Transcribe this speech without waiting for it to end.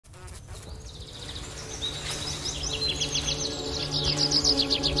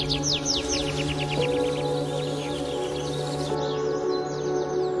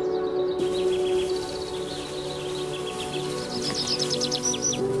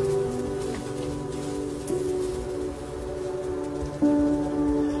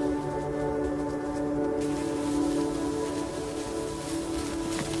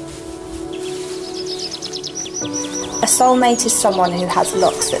soulmate is someone who has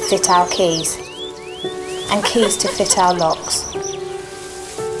locks that fit our keys, and keys to fit our locks.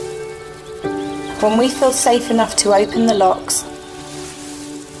 When we feel safe enough to open the locks,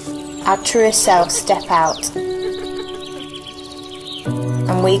 our truest selves step out,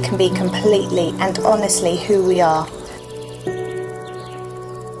 and we can be completely and honestly who we are.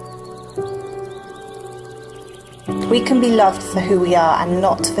 We can be loved for who we are and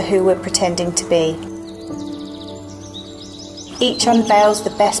not for who we're pretending to be. Each unveils the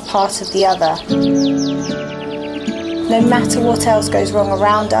best part of the other. No matter what else goes wrong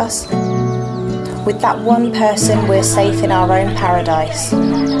around us, with that one person we're safe in our own paradise.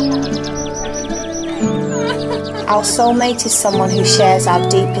 Our soulmate is someone who shares our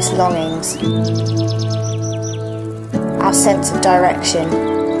deepest longings, our sense of direction.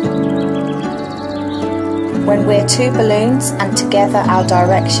 When we're two balloons and together our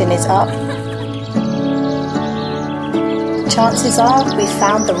direction is up, chances are we've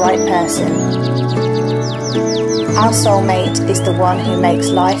found the right person. Our soulmate is the one who makes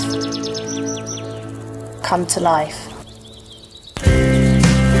life come to life. I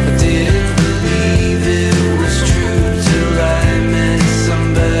didn't believe it was true till I met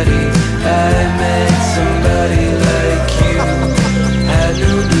somebody. I met somebody like you. Had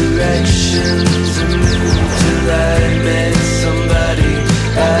no directions to move till I met somebody.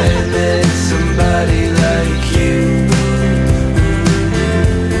 I met somebody like you.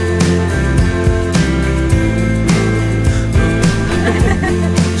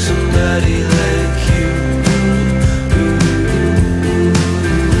 Somebody like you.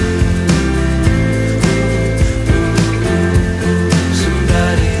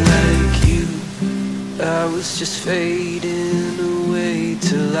 Somebody like you. I was just fading away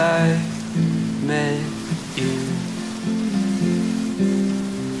till I met you.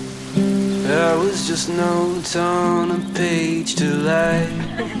 I was just notes on a page till I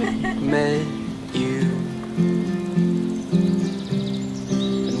met you.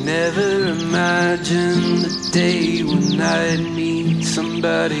 Never imagined the day when I'd meet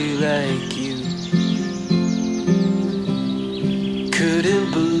somebody like you.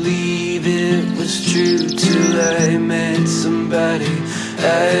 Couldn't believe it was true till I met somebody.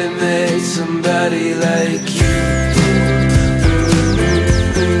 I met somebody like you.